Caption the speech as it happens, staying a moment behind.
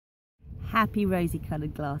Happy rosy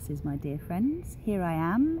coloured glasses, my dear friends. Here I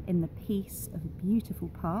am in the peace of a beautiful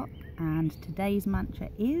park, and today's mantra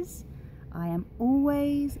is, I am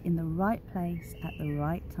always in the right place at the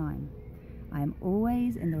right time. I am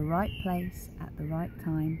always in the right place at the right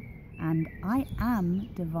time, and I am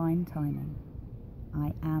divine timing.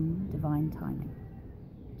 I am divine timing.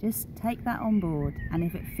 Just take that on board, and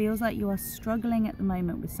if it feels like you are struggling at the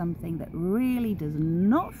moment with something that really does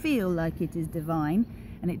not feel like it is divine,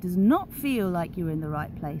 and it does not feel like you're in the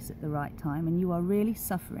right place at the right time, and you are really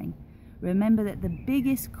suffering, remember that the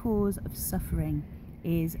biggest cause of suffering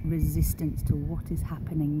is resistance to what is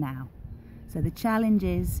happening now. So the challenge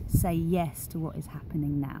is, say yes to what is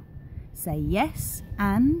happening now. Say yes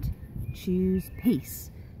and choose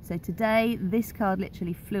peace. So today this card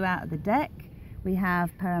literally flew out of the deck. We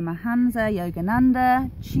have Paramahansa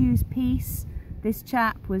Yogananda, choose peace. This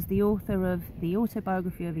chap was the author of the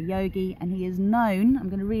autobiography of a yogi, and he is known, I'm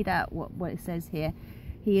going to read out what it says here,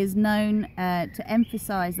 he is known to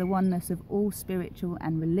emphasize the oneness of all spiritual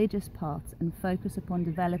and religious paths and focus upon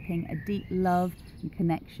developing a deep love and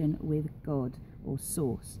connection with God or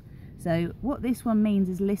source. So what this one means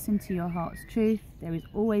is listen to your heart's truth. There is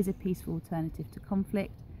always a peaceful alternative to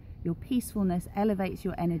conflict. Your peacefulness elevates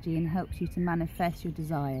your energy and helps you to manifest your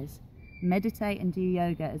desires. Meditate and do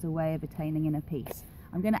yoga as a way of attaining inner peace.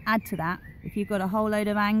 I'm going to add to that, if you've got a whole load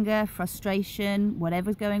of anger, frustration,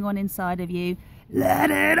 whatever's going on inside of you,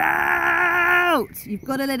 let it out! You've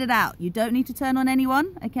got to let it out. You don't need to turn on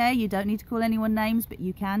anyone, okay? You don't need to call anyone names, but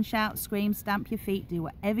you can shout, scream, stamp your feet, do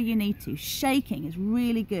whatever you need to. Shaking is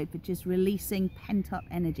really good for just releasing pent-up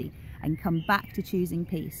energy and come back to choosing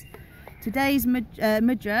peace. Today's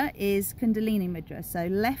mudra is Kundalini mudra, so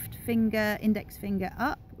left finger, index finger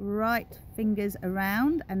up, right fingers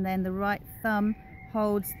around, and then the right thumb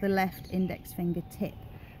holds the left index finger tip.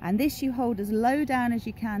 And this you hold as low down as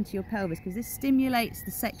you can to your pelvis, because this stimulates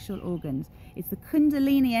the sexual organs. It's the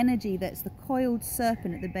Kundalini energy that's the coiled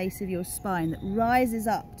serpent at the base of your spine that rises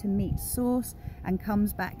up to meet source and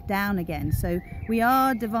comes back down again. So we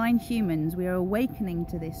are divine humans, we are awakening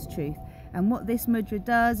to this truth. And what this mudra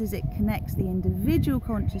does is it connects the individual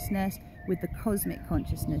consciousness with the cosmic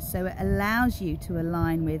consciousness. So it allows you to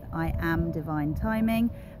align with I am divine timing,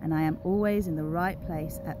 and I am always in the right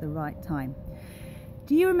place at the right time.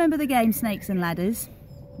 Do you remember the game Snakes and Ladders?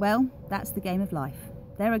 Well, that's the game of life.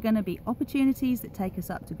 There are going to be opportunities that take us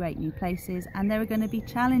up to great new places, and there are going to be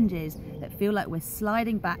challenges that feel like we're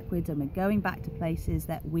sliding backwards and we're going back to places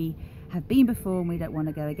that we have been before and we don't want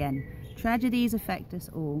to go again. Tragedies affect us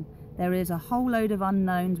all. There is a whole load of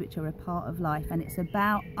unknowns which are a part of life, and it's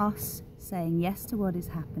about us saying yes to what is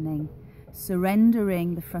happening,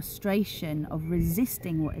 surrendering the frustration of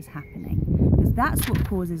resisting what is happening, because that's what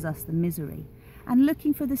causes us the misery, and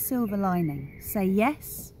looking for the silver lining. Say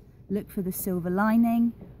yes, look for the silver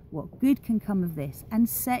lining, what good can come of this, and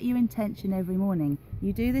set your intention every morning.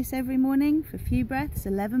 You do this every morning for a few breaths,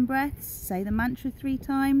 11 breaths, say the mantra 3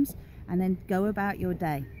 times, and then go about your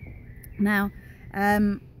day. Now,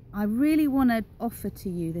 I really want to offer to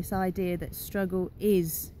you this idea that struggle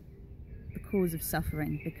is the cause of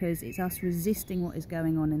suffering, because it's us resisting what is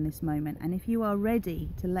going on in this moment. And if you are ready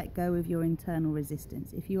to let go of your internal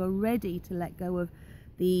resistance, if you are ready to let go of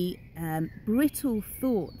the brittle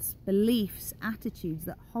thoughts, beliefs, attitudes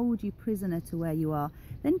that hold you prisoner to where you are,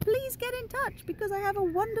 then please get in touch, because I have a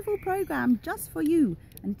wonderful program just for you,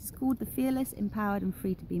 and it is called the Fearless, Empowered and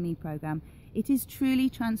Free to Be Me program. It is truly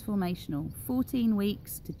transformational, 14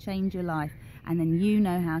 weeks to change your life, and then you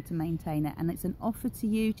know how to maintain it. And it's an offer to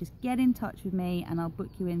you. Just get in touch with me and I'll book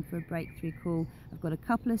you in for a breakthrough call. I've got a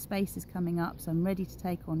couple of spaces coming up, so I'm ready to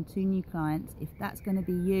take on 2 new clients. If that's going to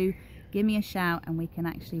be you, give me a shout and we can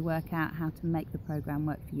actually work out how to make the program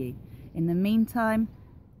work for you. In the meantime,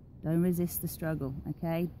 don't resist the struggle,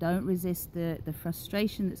 okay? Don't resist the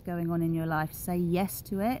frustration that's going on in your life. Say yes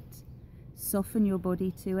to it, soften your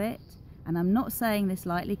body to it. And I'm not saying this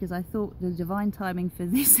lightly, because I thought the divine timing for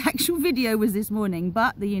this actual video was this morning,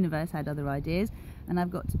 but the universe had other ideas, and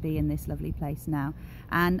I've got to be in this lovely place now.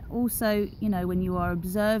 And also, you know, when you are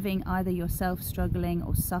observing either yourself struggling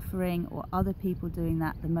or suffering or other people doing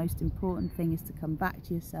that, the most important thing is to come back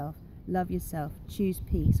to yourself, love yourself, choose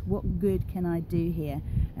peace. What good can I do here?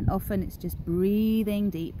 And often it's just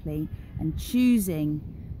breathing deeply and choosing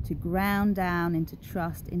to ground down into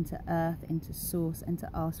trust, into earth, into source, and to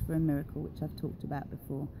ask for a miracle, which I've talked about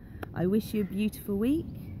before. I wish you a beautiful week.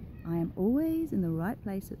 I am always in the right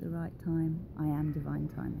place at the right time. I am divine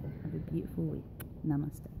timing. Have a beautiful week.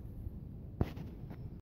 Namaste.